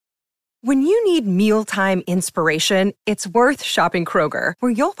When you need mealtime inspiration, it's worth shopping Kroger,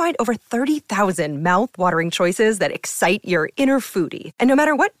 where you'll find over 30,000 mouth-watering choices that excite your inner foodie. And no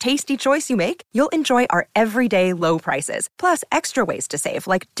matter what tasty choice you make, you'll enjoy our everyday low prices, plus extra ways to save,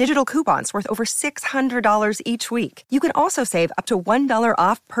 like digital coupons worth over $600 each week. You can also save up to $1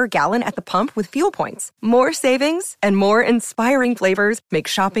 off per gallon at the pump with fuel points. More savings and more inspiring flavors make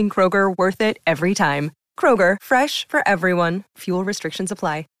shopping Kroger worth it every time. Kroger, fresh for everyone. Fuel restrictions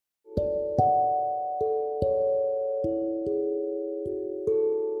apply.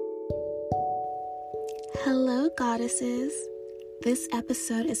 Hello, goddesses. This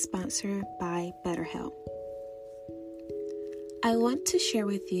episode is sponsored by BetterHelp. I want to share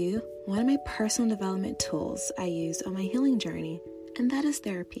with you one of my personal development tools I use on my healing journey, and that is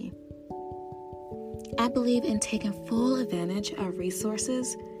therapy. I believe in taking full advantage of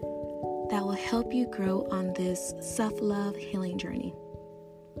resources that will help you grow on this self-love healing journey.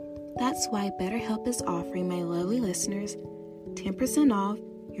 That's why BetterHelp is offering my lovely listeners 10% off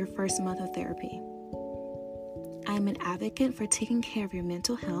your first month of therapy. I'm an advocate for taking care of your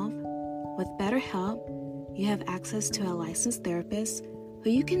mental health. With BetterHelp, you have access to a licensed therapist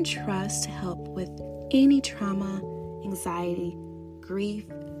who you can trust to help with any trauma, anxiety, grief,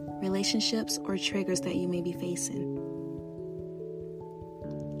 relationships, or triggers that you may be facing.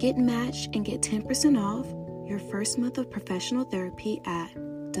 Get matched and get 10% off your first month of professional therapy at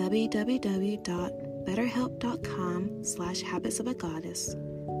www.betterhelp.com/habitsofagagoddess.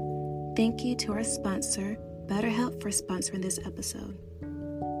 Thank you to our sponsor, BetterHelp, for sponsoring this episode.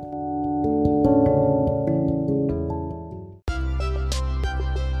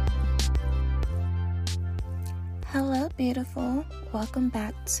 Hello, beautiful. Welcome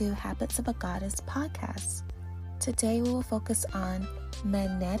back to Habits of a Goddess podcast. Today we will focus on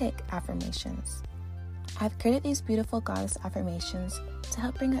magnetic affirmations. I've created these beautiful goddess affirmations to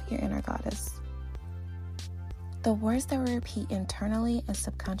help bring out your inner goddess. The words that we repeat internally and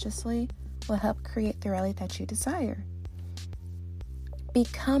subconsciously will help create the reality that you desire.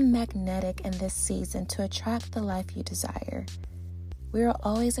 Become magnetic in this season to attract the life you desire. We are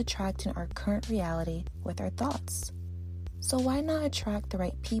always attracting our current reality with our thoughts. So why not attract the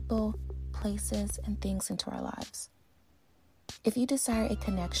right people, places, and things into our lives? If you desire a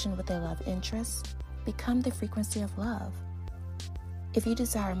connection with a love interest, become the frequency of love. If you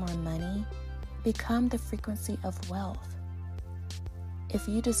desire more money, become the frequency of wealth. If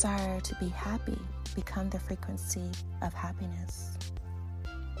you desire to be happy, become the frequency of happiness.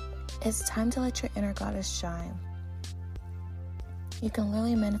 It's time to let your inner goddess shine. You can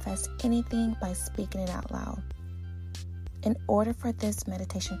literally manifest anything by speaking it out loud. In order for this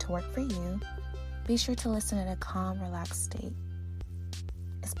meditation to work for you, be sure to listen in a calm, relaxed state.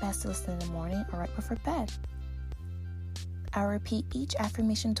 It's best to listen in the morning or right before bed. I'll repeat each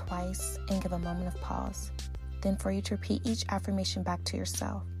affirmation twice and give a moment of pause. Then for you to repeat each affirmation back to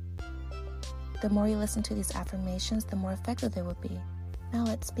yourself. The more you listen to these affirmations, the more effective they will be. Now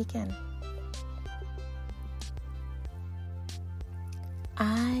let's begin.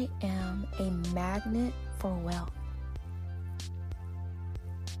 I am a magnet for wealth.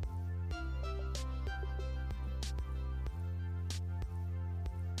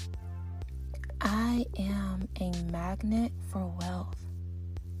 I am a magnet for wealth.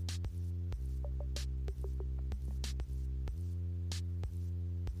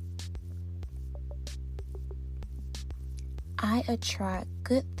 I attract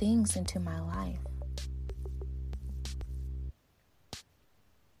good things into my life.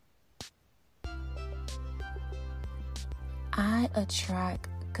 I attract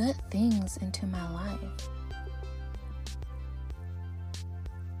good things into my life.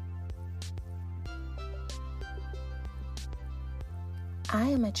 I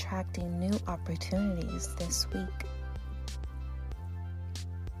am attracting new opportunities this week.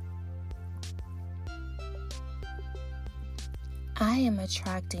 I am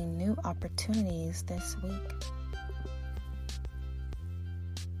attracting new opportunities this week.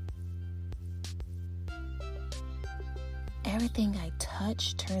 Everything I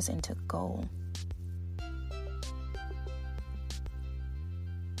touch turns into gold.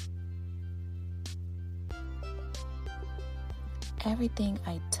 Everything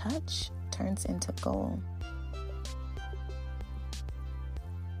I touch turns into gold.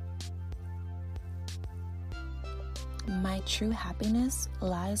 My true happiness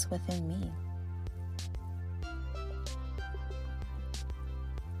lies within me.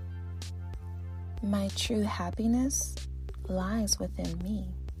 My true happiness lies within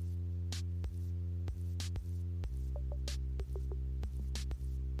me.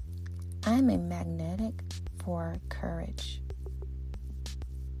 I'm a magnetic for courage.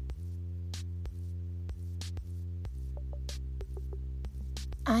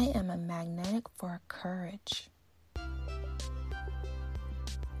 I am a magnet for courage.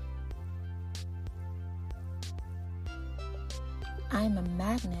 I am a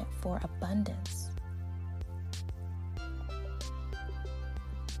magnet for abundance.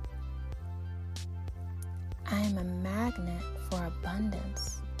 I am a magnet for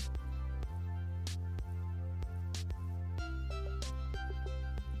abundance.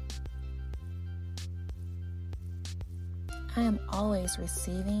 I am always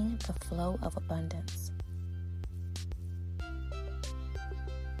receiving the flow of abundance.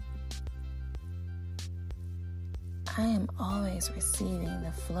 I am always receiving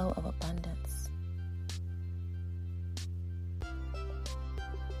the flow of abundance.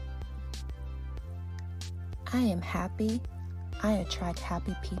 I am happy. I attract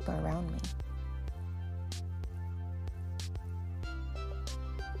happy people around me.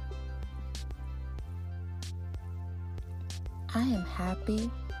 I am happy.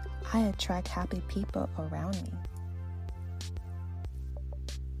 I attract happy people around me.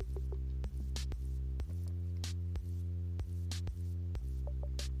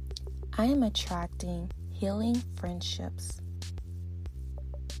 I am attracting healing friendships.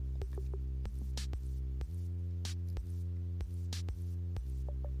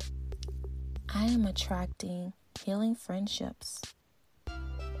 I am attracting healing friendships.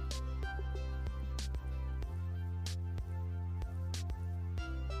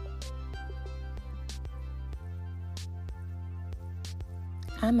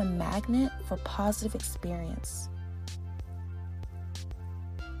 I'm a magnet for positive experience.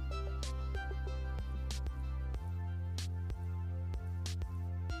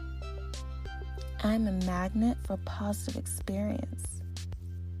 I'm a magnet for positive experience.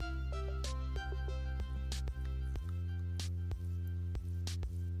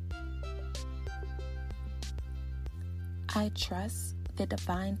 I trust the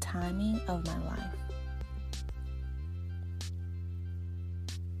divine timing of my life.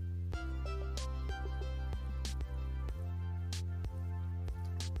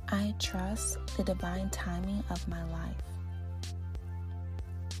 I trust the divine timing of my life.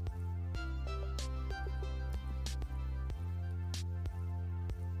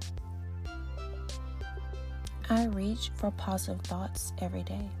 I reach for positive thoughts every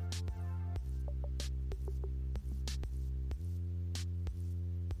day.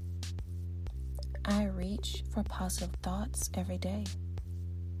 I reach for positive thoughts every day.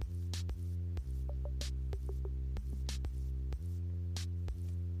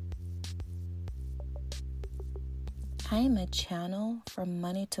 I am a channel for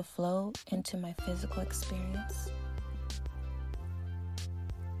money to flow into my physical experience.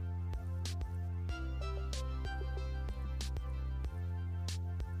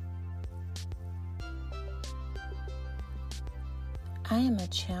 I am a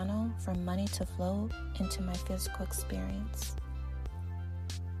channel for money to flow into my physical experience.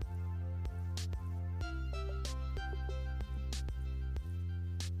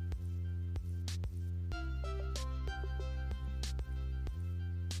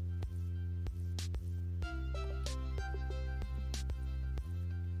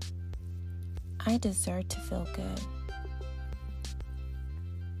 I deserve to feel good.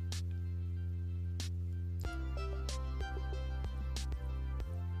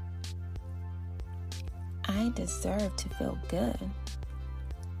 I deserve to feel good.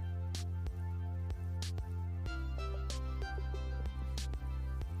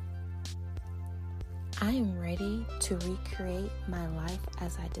 I am ready to recreate my life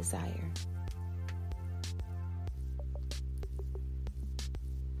as I desire.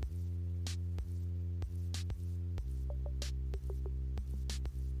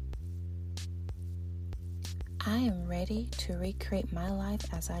 I am ready to recreate my life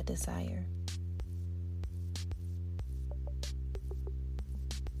as I desire.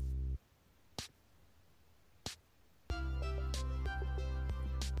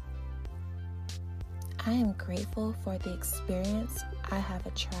 I am grateful for the experience I have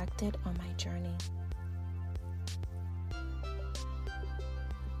attracted on my journey.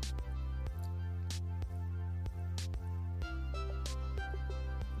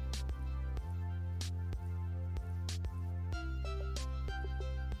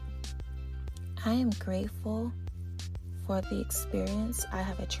 I am grateful for the experience I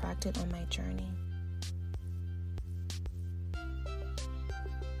have attracted on my journey.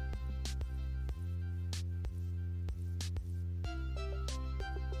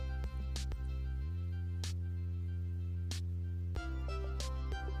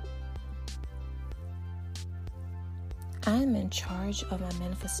 I am in charge of my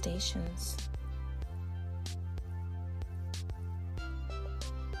manifestations.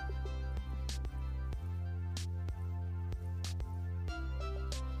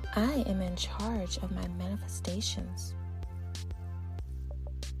 I am in charge of my manifestations.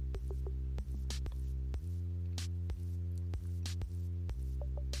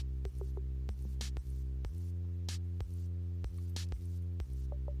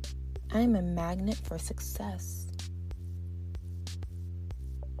 I am a magnet for success.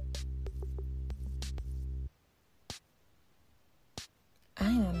 I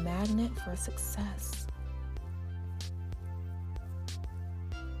am a magnet for success.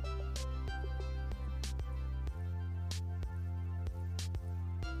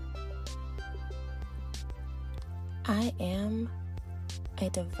 I am a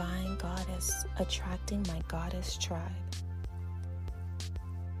divine goddess attracting my goddess tribe.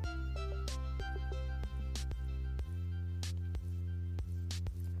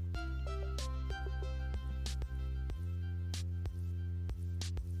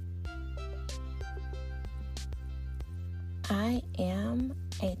 I am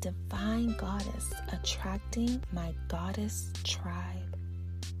a divine goddess attracting my goddess tribe.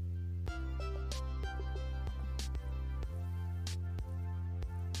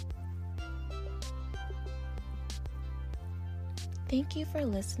 Thank you for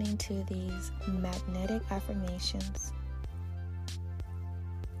listening to these magnetic affirmations.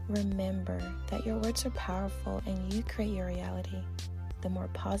 Remember that your words are powerful and you create your reality. The more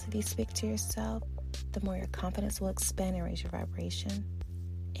positive you speak to yourself, the more your confidence will expand and raise your vibration.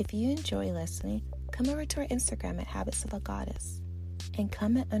 If you enjoy listening, come over to our Instagram at Habits of a Goddess and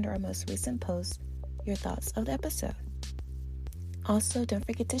comment under our most recent post your thoughts of the episode. Also, don't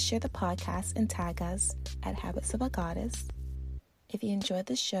forget to share the podcast and tag us at Habits of a Goddess. If you enjoyed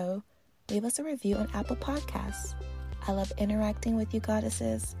the show, leave us a review on Apple Podcasts. I love interacting with you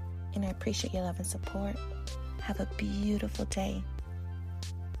goddesses, and I appreciate your love and support. Have a beautiful day.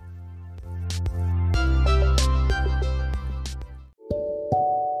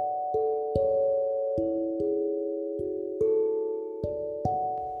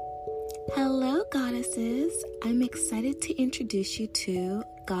 Hello, goddesses. I'm excited to introduce you to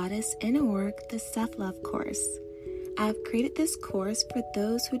Goddess Inner Work, the Self-Love course. I've created this course for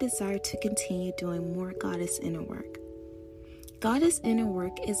those who desire to continue doing more Goddess Inner Work. Goddess Inner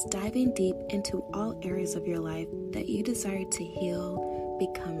Work is diving deep into all areas of your life that you desire to heal,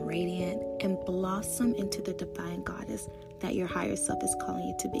 become radiant, and blossom into the divine goddess that your higher self is calling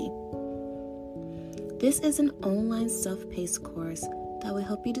you to be. This is an online self-paced course that will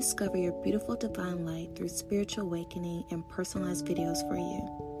help you discover your beautiful divine light through spiritual awakening and personalized videos for you.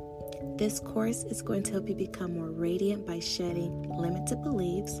 This course is going to help you become more radiant by shedding limited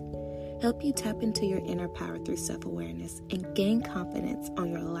beliefs, help you tap into your inner power through self-awareness, and gain confidence on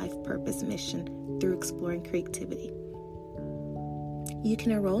your life purpose mission through exploring creativity. You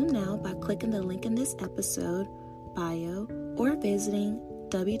can enroll now by clicking the link in this episode bio or visiting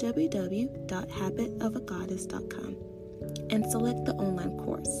www.habitofagoddess.com and select the online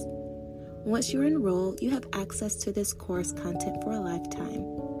course. Once you're enrolled, you have access to this course content for a lifetime.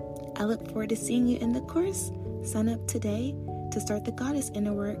 I look forward to seeing you in the course. Sign up today to start the Goddess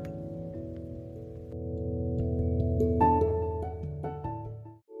Inner Work.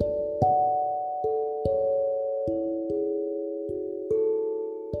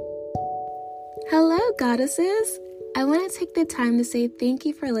 Hello, goddesses. I want to take the time to say thank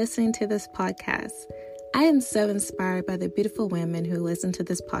you for listening to this podcast. I am so inspired by the beautiful women who listen to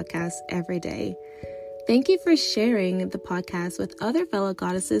this podcast every day. Thank you for sharing the podcast with other fellow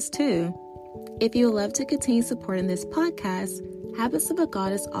goddesses too. If you would love to continue supporting this podcast, Habits of a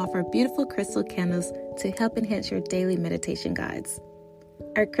Goddess offer beautiful crystal candles to help enhance your daily meditation guides.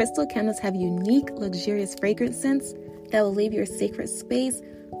 Our crystal candles have unique, luxurious fragrance scents that will leave your sacred space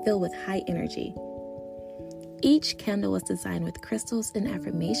filled with high energy. Each candle was designed with crystals and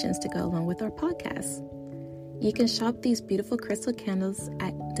affirmations to go along with our podcast. You can shop these beautiful crystal candles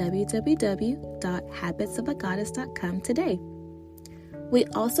at www.habitsofagoddess.com today. We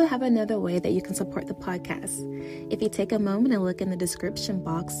also have another way that you can support the podcast. If you take a moment and look in the description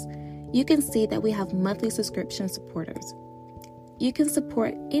box, you can see that we have monthly subscription supporters. You can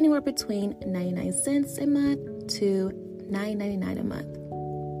support anywhere between 99 cents a month to $9.99 a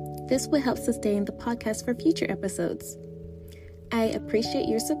month. This will help sustain the podcast for future episodes. I appreciate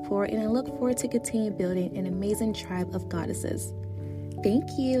your support and I look forward to continue building an amazing tribe of goddesses. Thank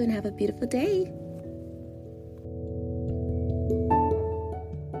you and have a beautiful day.